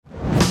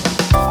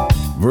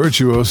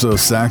Virtuoso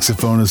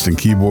saxophonist and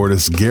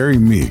keyboardist Gary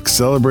Meek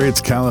celebrates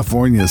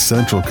California's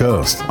Central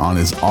Coast on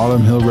his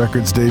Autumn Hill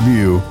Records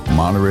debut,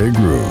 Monterey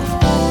Groove.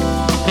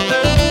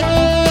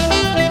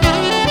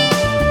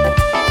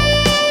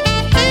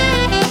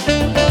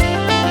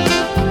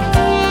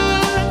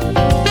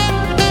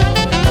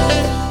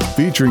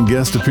 Featuring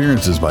guest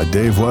appearances by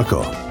Dave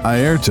Weckl,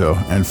 Airto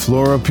and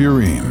Flora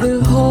Purim.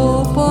 The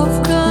hope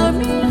of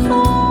coming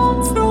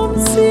home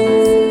from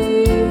sea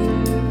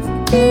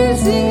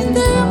is in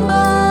their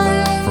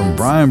mind. From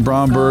Brian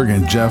Bromberg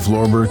and Jeff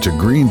Lorber to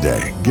Green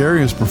Day,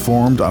 Gary has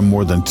performed on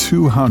more than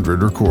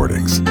 200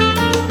 recordings.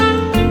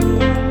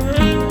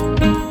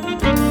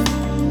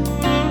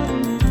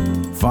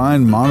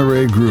 Find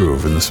Monterey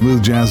Groove in the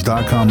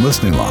smoothjazz.com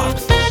listening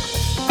loft.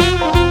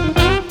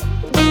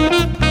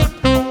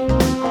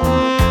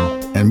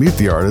 And meet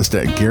the artist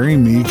at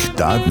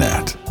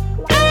GaryMeek.net.